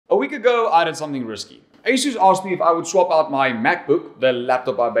week ago, I did something risky. Asus asked me if I would swap out my MacBook, the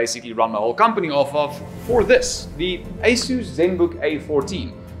laptop I basically run my whole company off of, for this, the Asus ZenBook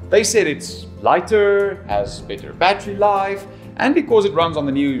A14. They said it's lighter, has better battery life, and because it runs on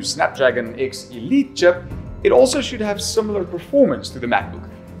the new Snapdragon X Elite chip, it also should have similar performance to the MacBook.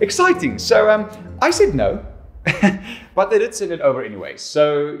 Exciting! So I said no, but they did send it over anyway.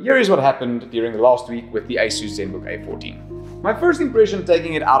 So here is what happened during the last week with the Asus ZenBook A14. My first impression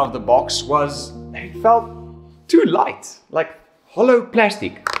taking it out of the box was it felt too light, like hollow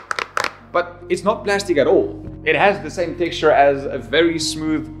plastic. But it's not plastic at all. It has the same texture as a very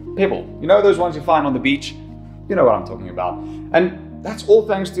smooth pebble. You know those ones you find on the beach? You know what I'm talking about. And that's all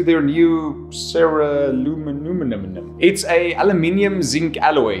thanks to their new Ceraluminum. It's a aluminium zinc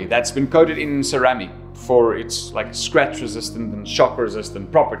alloy that's been coated in ceramic for its like scratch resistant and shock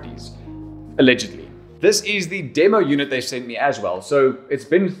resistant properties, allegedly. This is the demo unit they sent me as well, so it's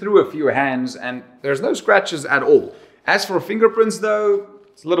been through a few hands and there's no scratches at all. As for fingerprints though,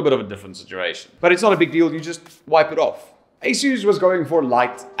 it's a little bit of a different situation. But it's not a big deal, you just wipe it off. Asus was going for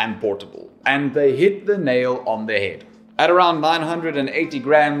light and portable, and they hit the nail on the head. At around 980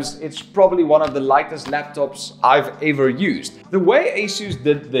 grams, it's probably one of the lightest laptops I've ever used. The way Asus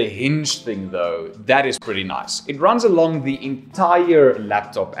did the hinge thing though, that is pretty nice. It runs along the entire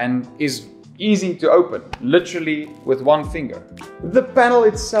laptop and is easy to open, literally with one finger. The panel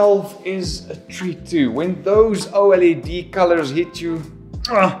itself is a treat too. When those OLED colors hit you,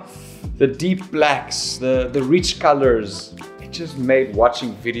 the deep blacks, the rich colors, it just made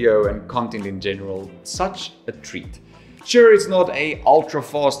watching video and content in general such a treat. Sure, it's not a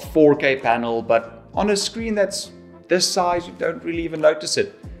ultra-fast 4K panel, but on a screen that's this size, you don't really even notice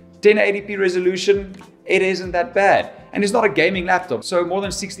it. 1080p resolution, it isn't that bad. And it's not a gaming laptop, so more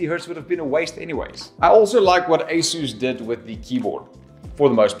than 60 Hz would have been a waste anyways. I also like what Asus did with the keyboard, for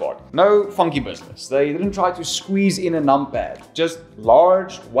the most part. No funky business. They didn't try to squeeze in a numpad, just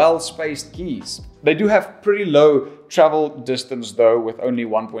large, well-spaced keys. They do have pretty low travel distance though, with only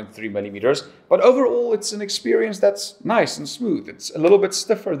 1.3 millimeters, but overall it's an experience that's nice and smooth. It's a little bit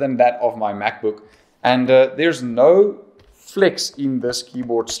stiffer than that of my MacBook, and there's no flex in this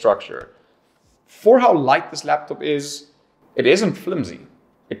keyboard structure. For how light this laptop is, it isn't flimsy.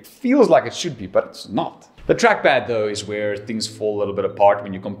 It feels like it should be, but it's not. The trackpad though is where things fall a little bit apart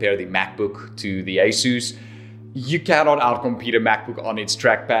when you compare the MacBook to the Asus. You cannot outcompete a MacBook on its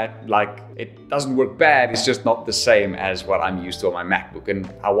trackpad. Like, it doesn't work bad, it's just not the same as what I'm used to on my MacBook.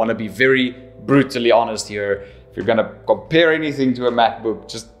 And I want to be very brutally honest here. If you're gonna compare anything to a MacBook,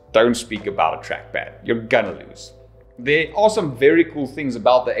 just don't speak about a trackpad. You're gonna lose. There are some very cool things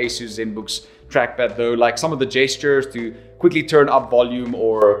about the Asus ZenBook's trackpad though, like some of the gestures to quickly turn up volume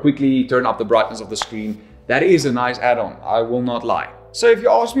or quickly turn up the brightness of the screen. That is a nice add-on, I will not lie. So if you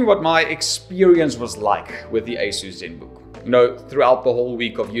ask me what my experience was like with the Asus ZenBook, you know, throughout the whole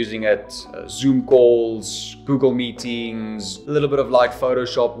week of using it, Zoom calls, Google meetings, a little bit of light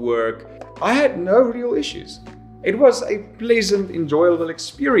Photoshop work, I had no real issues. It was a pleasant, enjoyable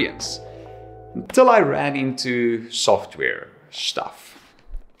experience until I ran into software stuff.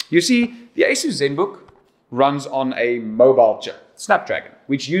 You see, the Asus ZenBook runs on a mobile chip, Snapdragon,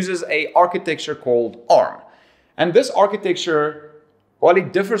 which uses an architecture called ARM. And this architecture, well,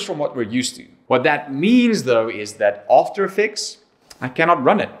 it differs from what we're used to. What that means though is that After Effects, I cannot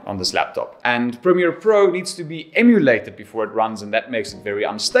run it on this laptop. And Premiere Pro needs to be emulated before it runs, and that makes it very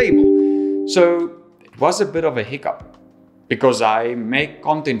unstable. So it was a bit of a hiccup because I make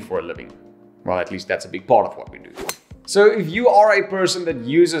content for a living. Well, at least that's a big part of what we do. So if you are a person that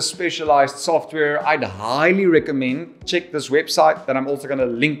uses specialized software, I'd highly recommend check this website that I'm also going to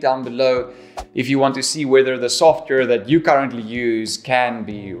link down below if you want to see whether the software that you currently use can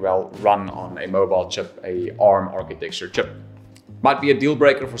be, well, run on a mobile chip, a ARM architecture chip. Might be a deal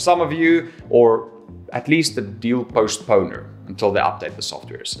breaker for some of you, or at least a deal postponer until they update the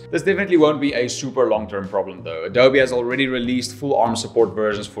softwares. This definitely won't be a super long-term problem though. Adobe has already released full ARM support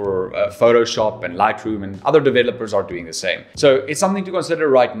versions for Photoshop and Lightroom, and other developers are doing the same. So it's something to consider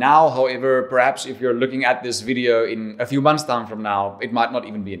right now. However, perhaps if you're looking at this video in a few months' time from now, it might not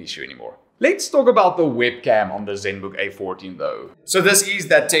even be an issue anymore. Let's talk about the webcam on the ZenBook A14 though. So this is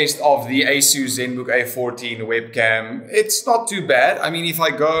that test of the Asus ZenBook A14 webcam. It's not too bad. I mean, if I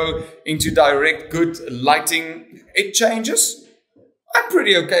go into direct good lighting, it changes. I'm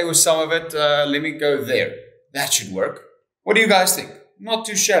pretty okay with some of it. Let me go there. That should work. What do you guys think? Not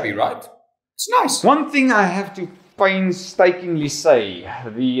too shabby, right? It's nice. One thing I have to painstakingly say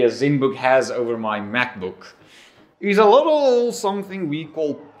the ZenBook has over my MacBook is a little something we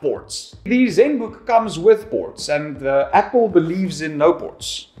call ports. The ZenBook comes with ports, and Apple believes in no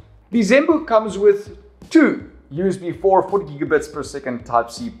ports. The ZenBook comes with two USB 4 40 gigabits per second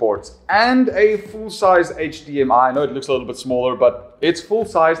Type-C ports and a full-size HDMI. I know it looks a little bit smaller, but it's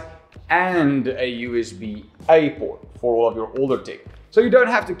full-sized, and a USB-A port for all of your older tech. So you don't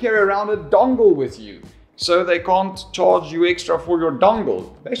have to carry around a dongle with you. So they can't charge you extra for your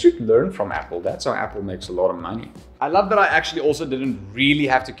dongle. They should learn from Apple. That's how Apple makes a lot of money. I love that I actually also didn't really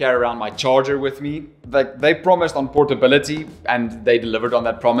have to carry around my charger with me. Like, they promised on portability and they delivered on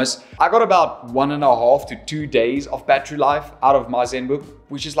that promise. I got about 1.5 to 2 days of battery life out of my ZenBook,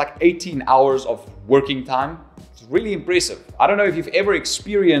 which is like 18 hours of working time. It's really impressive. I don't know if you've ever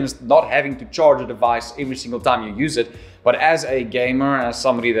experienced not having to charge a device every single time you use it, but as a gamer, as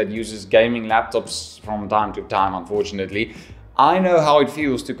somebody that uses gaming laptops from time to time, unfortunately, I know how it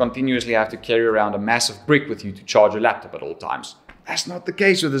feels to continuously have to carry around a massive brick with you to charge your laptop at all times. That's not the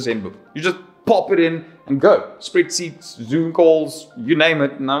case with the ZenBook. You just pop it in and go. Spreadsheets, Zoom calls, you name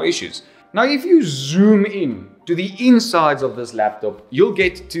it, no issues. Now, if you zoom in to the insides of this laptop, you'll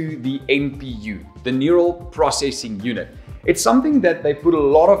get to the NPU, the Neural Processing Unit. It's something that they put a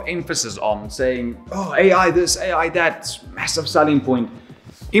lot of emphasis on, saying, oh, AI this, AI that, massive selling point.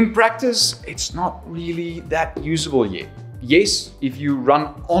 In practice, it's not really that usable yet. Yes, if you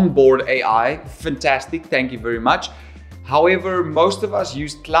run onboard AI, fantastic, thank you very much. However, most of us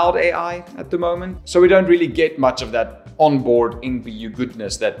use cloud AI at the moment, so we don't really get much of that onboard NPU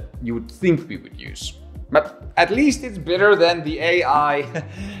goodness that you would think we would use. But at least it's better than the AI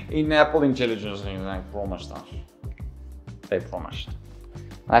in Apple Intelligence, I promised us. They promised.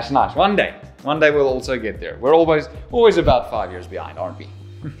 That's nice. One day we'll also get there. We're always about 5 years behind, aren't we?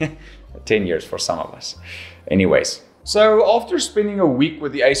 10 years for some of us. Anyways, so after spending a week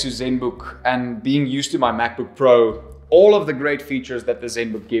with the Asus ZenBook and being used to my MacBook Pro, all of the great features that the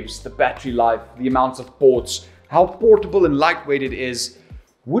ZenBook gives, the battery life, the amounts of ports, how portable and lightweight it is,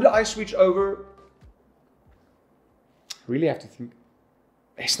 would I switch over? Really have to think.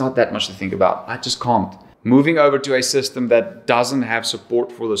 It's not that much to think about. I just can't. Moving over to a system that doesn't have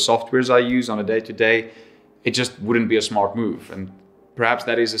support for the softwares I use on a day-to-day, it just wouldn't be a smart move. And perhaps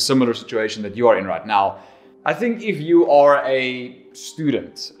that is a similar situation that you are in right now. I think if you are a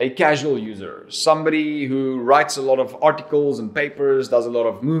student, a casual user, somebody who writes a lot of articles and papers, does a lot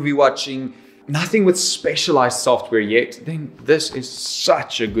of movie watching, nothing with specialized software yet, then this is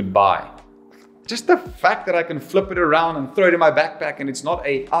such a good buy. Just the fact that I can flip it around and throw it in my backpack and it's not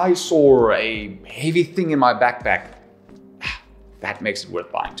an eyesore, a heavy thing in my backpack, that makes it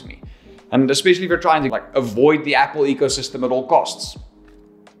worth buying to me. And especially if you're trying to avoid the Apple ecosystem at all costs.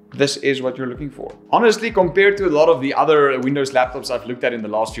 This is what you're looking for. Honestly, compared to a lot of the other Windows laptops I've looked at in the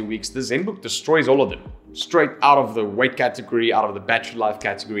last few weeks, the ZenBook destroys all of them. Straight out of the weight category, out of the battery life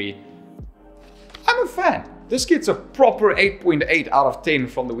category. I'm a fan. This gets a proper 8.8 out of 10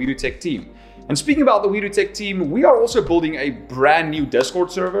 from the WeDoTech team. And speaking about the WeDoTech team, we are also building a brand new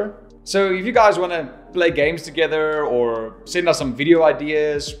Discord server. So if you guys want to play games together or send us some video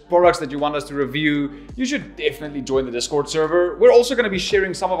ideas, products that you want us to review, you should definitely join the Discord server. We're also going to be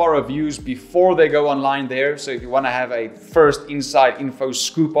sharing some of our reviews before they go online there. So if you want to have a first inside info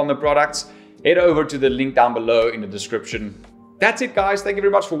scoop on the products, head over to the link down below in the description. That's it, guys. Thank you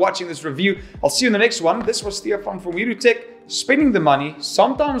very much for watching this review. I'll see you in the next one. This was Stefan from WeDoTech, spending the money,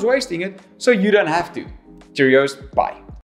 sometimes wasting it, so you don't have to. Cheerios. Bye.